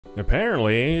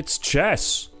Apparently, it's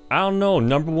chess. I don't know,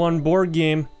 #1 board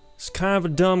game. It's kind of a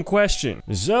dumb question.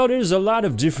 So there's a lot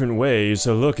of different ways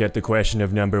to look at the question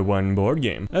of #1 board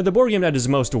game. The board game that is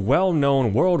most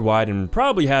well-known worldwide and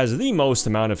probably has the most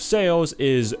amount of sales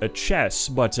is chess.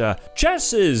 But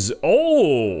chess is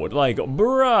old. Like,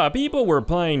 bruh, people were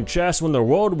playing chess when the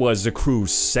world was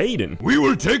crusading. We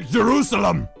will take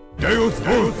Jerusalem! Deus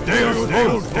vos, Deus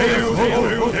vos, Deus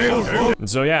vos, Deus vos. And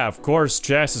so yeah, of course,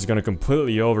 chess is going to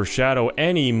completely overshadow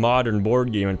any modern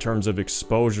board game in terms of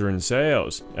exposure and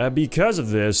sales. Because of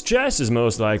this, chess is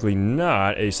most likely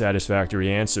not a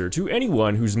satisfactory answer to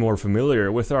anyone who's more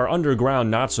familiar with our underground,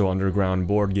 not so underground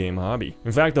board game hobby.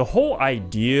 In fact, the whole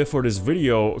idea for this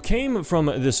video came from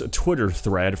this Twitter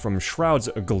thread from Shroud's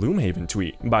Gloomhaven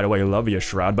tweet. By the way, love you,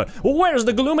 Shroud, but where's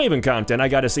the Gloomhaven content? I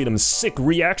gotta see them sick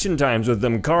reaction times with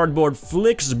them cardboard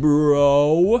flicks,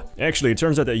 bro. Actually, it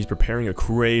turns out that he's preparing a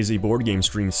crazy board game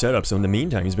stream setup, so in the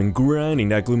meantime, he's been grinding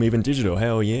that Gloomhaven digital.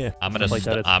 Hell yeah. I'm gonna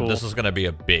cool. This is gonna be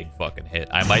a big fucking hit.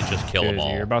 I might just kill them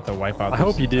all. You're about to wipe out. I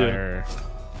hope you do.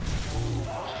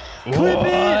 Clip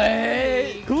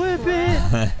it! Clip it!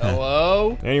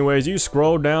 Hello? Anyways, you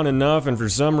scroll down enough and for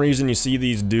some reason you see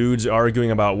these dudes arguing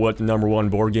about what the #1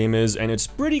 board game is, and it's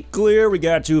pretty clear we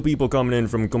got two people coming in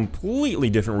from completely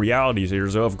different realities here,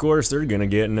 so of course they're gonna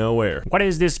get nowhere. What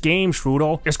is this game,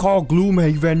 Strudel? It's called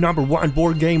Gloomhaven, #1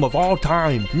 board game of all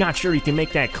time. Not sure you can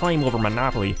make that claim over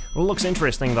Monopoly. It looks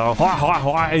interesting though. Ha ha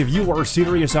ha, if you are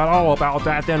serious at all about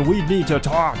that, then we need to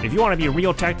talk. If you want to be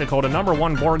real technical, the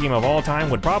 #1 board game of all time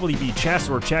would probably be chess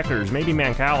or checkers, maybe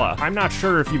Mancala. I'm not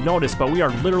sure if you've noticed, but we are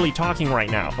literally talking right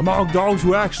now. Among those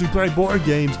who actually play board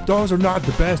games, those are not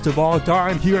the best of all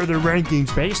time. Here are the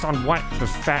rankings. Based on what? The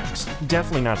facts.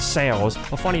 Definitely not sales.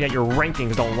 Well, funny that your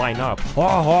rankings don't line up.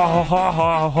 Ha ha ha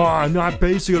ha ha, I'm not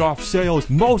basing it off sales.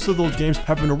 Most of those games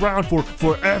have been around for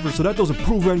forever, so that doesn't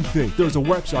prove anything. There's a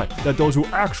website that those who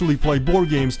actually play board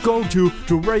games go to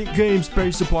rate games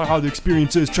based upon how the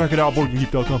experience is. Check it out,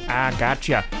 boardgamegeek.com. Ah,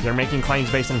 gotcha. They're making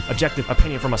claims based on objective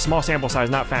opinion from a small sample size,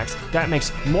 not facts. That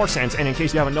makes more sense, and in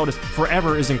case you haven't noticed,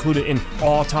 forever is included in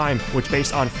all time, which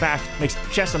based on fact makes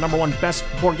chess the #1 best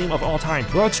board game of all time.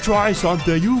 Let's try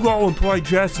something. You go and play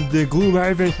chess in the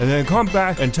Gloomhaven, and then come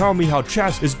back and tell me how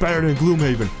chess is better than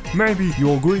Gloomhaven. Maybe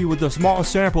you'll agree with the small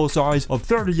sample size of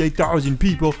 38,000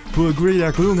 people who agree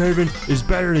that Gloomhaven is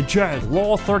better than chess.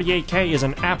 Lol, 38K is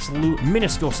an absolute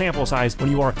minuscule sample size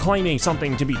when you are claiming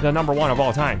something to be the #1 of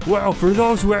all time. Well, for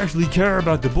those who actually care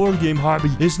about the board game hobby,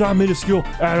 it's not minuscule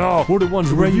at all. We're the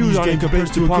ones rating these games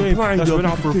based upon a game that's been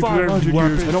out for 500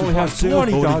 years and only has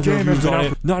 20,000 reviews on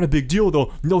it. Not a big deal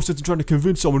though. No sense in trying to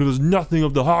convince someone who knows nothing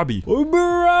of the hobby. Oh,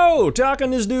 bro, talk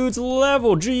on this dude's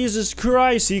level. Jesus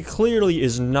Christ, he clearly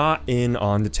is not in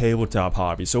on the tabletop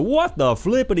hobby. So what the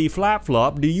flippity flap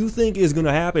flop do you think is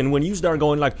gonna happen when you start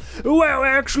going like, well,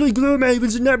 actually,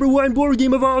 Gloomhaven's the #1 board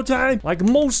game of all time? Like,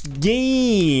 most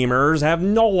gamers have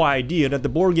no idea that the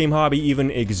board game hobby even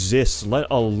exists, let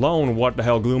alone what the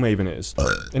hell Gloomhaven is.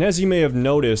 And as you may have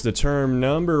noticed, the term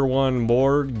 #1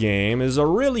 board game is a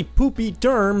really poopy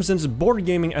term since board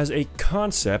gaming as a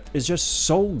concept is just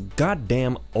so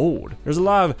goddamn old. There's a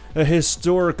lot of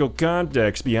historical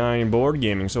context behind board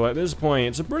gaming, so at this point,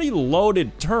 it's a pretty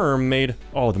loaded term made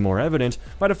all the more evident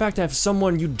by the fact that if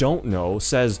someone you don't know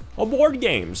says, oh, board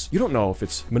games, you don't know if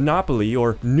it's Monopoly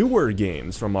or newer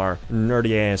games from our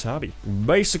nerdy ass hobby.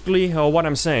 Basically, what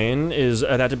I'm saying is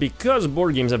that because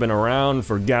board games have been around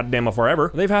for goddamn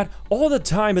forever, they've had all the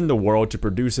time in the world to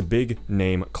produce a big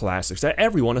name classics that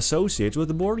everyone associates with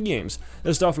the board games.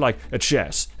 There's stuff like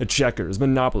chess, checkers,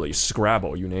 Monopoly,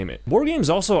 Scrabble, you name it. Board games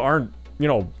also aren't, you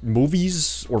know,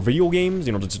 movies or video games,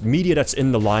 you know, it's media that's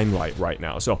in the limelight right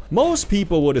now. So most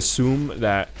people would assume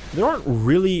that there aren't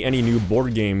really any new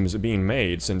board games being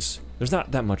made since there's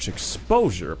not that much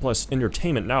exposure, plus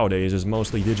entertainment nowadays is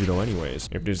mostly digital anyways.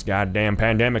 If this goddamn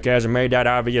pandemic hasn't made that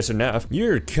obvious enough,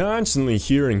 you're constantly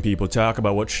hearing people talk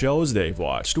about what shows they've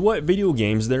watched, what video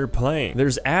games they're playing.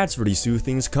 There's ads for these two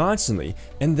things constantly,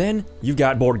 and then you've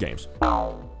got board games.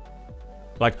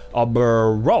 Like,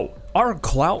 bro, our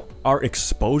clout, our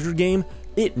exposure game,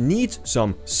 it needs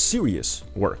some serious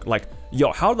work. Like,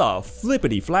 yo, how the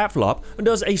flippity flap flop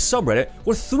does a subreddit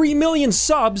with 3 million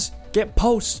subs get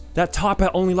posts that top at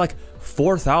only like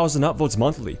 4,000 upvotes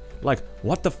monthly? Like,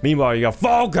 What the meanwhile, you got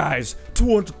Fall Guys,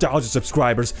 200,000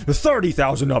 subscribers,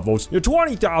 30,000 upvotes,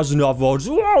 20,000 upvotes.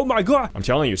 Oh my god! I'm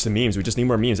telling you, some memes. We just need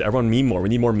more memes. Everyone meme more. We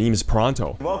need more memes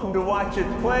pronto. Welcome to Watch It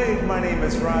Play. My name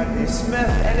is Rodney Smith,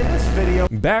 and in this video...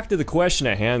 Back to the question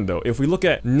at hand though, if we look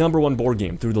at #1 board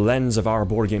game through the lens of our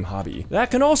board game hobby,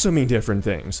 that can also mean different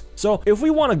things. So if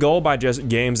we want to go by just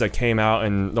games that came out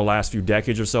in the last few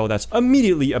decades or so, that's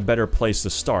immediately a better place to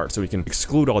start, so we can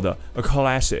exclude all the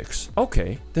classics.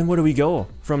 Okay, then where do we go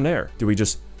from there? Do we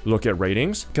just look at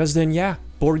ratings? Because then yeah,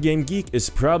 Board Game Geek is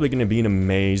probably going to be an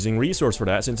amazing resource for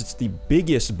that, since it's the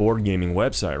biggest board gaming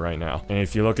website right now. And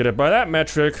if you look at it by that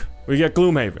metric, we get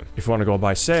Gloomhaven. If you want to go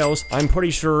by sales, I'm pretty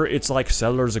sure it's like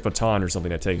Settlers of Catan or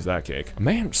something that takes that cake.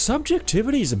 Man,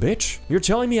 subjectivity's a bitch. You're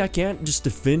telling me I can't just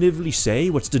definitively say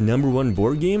what's the #1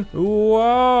 board game?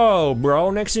 Whoa,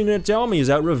 bro. Next thing you're gonna tell me is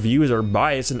that reviews are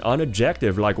biased and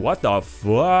unobjective. Like, what the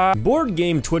fuck? Board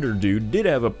Game Twitter dude did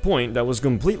have a point that was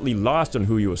completely lost on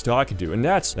who he was talking to, and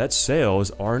that's that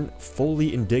sales aren't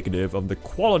fully indicative of the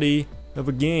quality of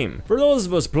a game. For those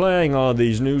of us playing all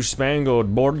these new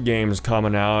spangled board games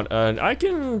coming out, I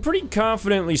can pretty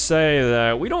confidently say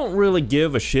that we don't really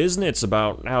give a shiznits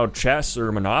about how chess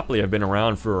or Monopoly have been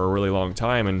around for a really long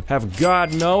time and have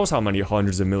God knows how many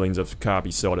hundreds of millions of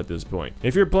copies sold at this point.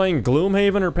 If you're playing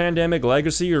Gloomhaven or Pandemic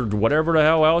Legacy or whatever the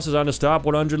hell else is on this top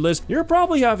 100 list, you're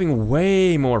probably having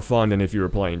way more fun than if you were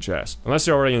playing chess. Unless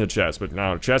you're already into chess, but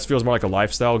now chess feels more like a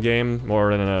lifestyle game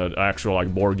more than an actual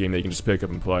like board game that you can just pick up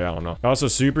and play. I don't know. Also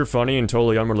super funny and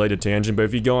totally unrelated tangent, but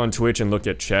if you go on Twitch and look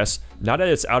at chess, now that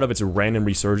it's out of its random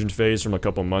resurgent phase from a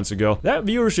couple months ago, that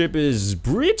viewership is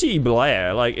pretty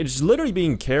blah. Like, it's literally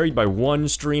being carried by one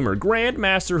streamer,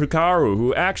 Grandmaster Hikaru,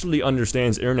 who actually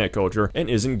understands internet culture and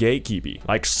isn't gatekeepy.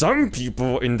 Like some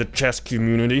people in the chess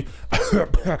community.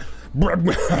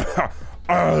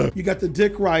 You got the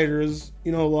dick riders,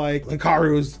 you know, like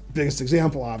Hikaru's biggest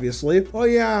example, obviously. Oh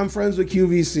yeah, I'm friends with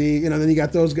QVC, you know, then you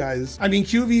got those guys. I mean,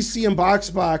 QVC and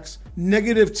BoxBox,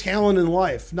 negative talent in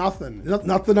life, nothing.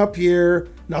 Nothing up here,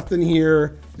 nothing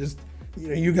here, just, you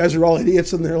know, you guys are all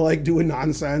idiots and they're like doing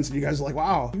nonsense, and you guys are like,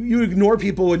 wow. You ignore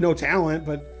people with no talent,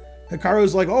 but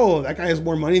Hikaru's like, oh, that guy has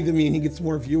more money than me and he gets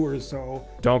more viewers, so.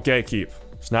 Don't gatekeep,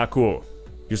 it's not cool.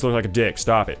 You just look like a dick,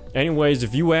 stop it. Anyways,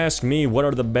 if you ask me what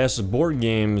are the best board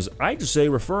games, I'd just say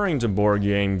referring to Board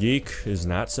Game Geek is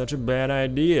not such a bad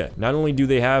idea. Not only do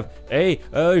they have a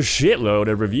shitload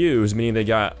of reviews, meaning they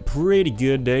got pretty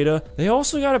good data, they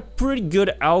also got a pretty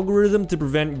good algorithm to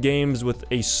prevent games with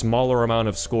a smaller amount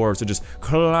of scores to just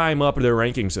climb up their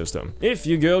ranking system. If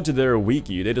you go to their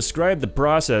wiki, they describe the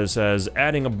process as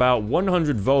adding about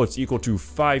 100 votes equal to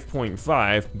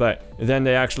 5.5, but then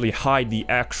they actually hide the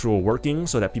actual working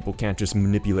so that people can't just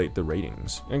manipulate the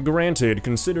ratings. And granted,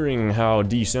 considering how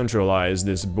decentralized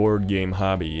this board game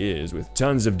hobby is, with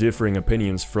tons of differing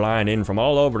opinions flying in from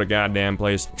all over the goddamn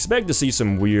place, expect to see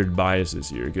some weird biases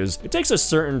here, because it takes a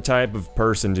certain type of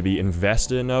person to be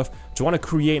invested enough to want to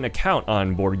create an account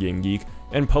on Board Game Geek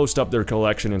and post up their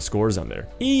collection and scores on there.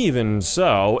 Even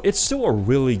so, it's still a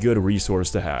really good resource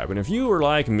to have, and if you were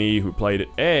like me who played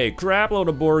a crapload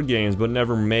of board games but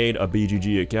never made a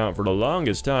BGG account for the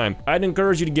longest time, I'd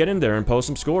encourage you to get in there and post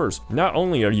some scores. Not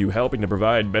only are you helping to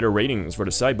provide better ratings for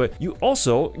the site, but you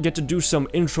also get to do some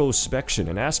introspection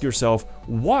and ask yourself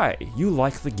why you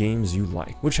like the games you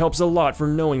like, which helps a lot for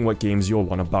knowing what games you'll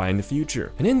want to buy in the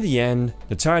future. And in the end,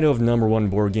 the title of #1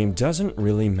 board game doesn't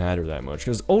really matter that much,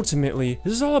 because ultimately,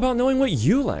 this is all about knowing what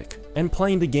you like and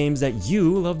playing the games that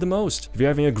you love the most. If you're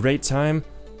having a great time,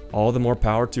 all the more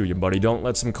power to you, buddy. Don't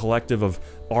let some collective of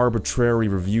arbitrary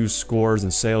review scores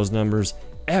and sales numbers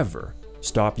ever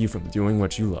stop you from doing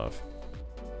what you love.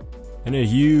 And a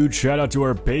huge shout out to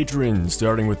our patrons,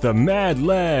 starting with the Mad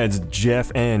Lads,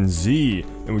 Jeff and Z.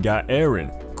 And we got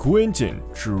Aaron, Quentin,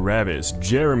 Travis,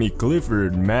 Jeremy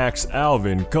Clifford, Max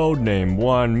Alvin, Codename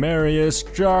Juan Marius,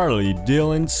 Charlie,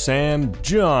 Dylan, Sam,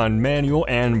 John, Manuel,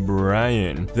 and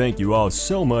Brian. Thank you all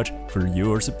so much for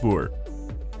your support.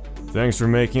 Thanks for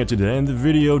making it to the end of the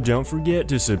video. Don't forget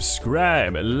to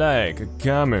subscribe, like,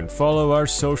 comment, follow our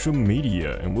social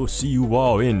media, and we'll see you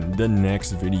all in the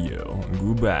next video.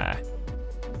 Goodbye.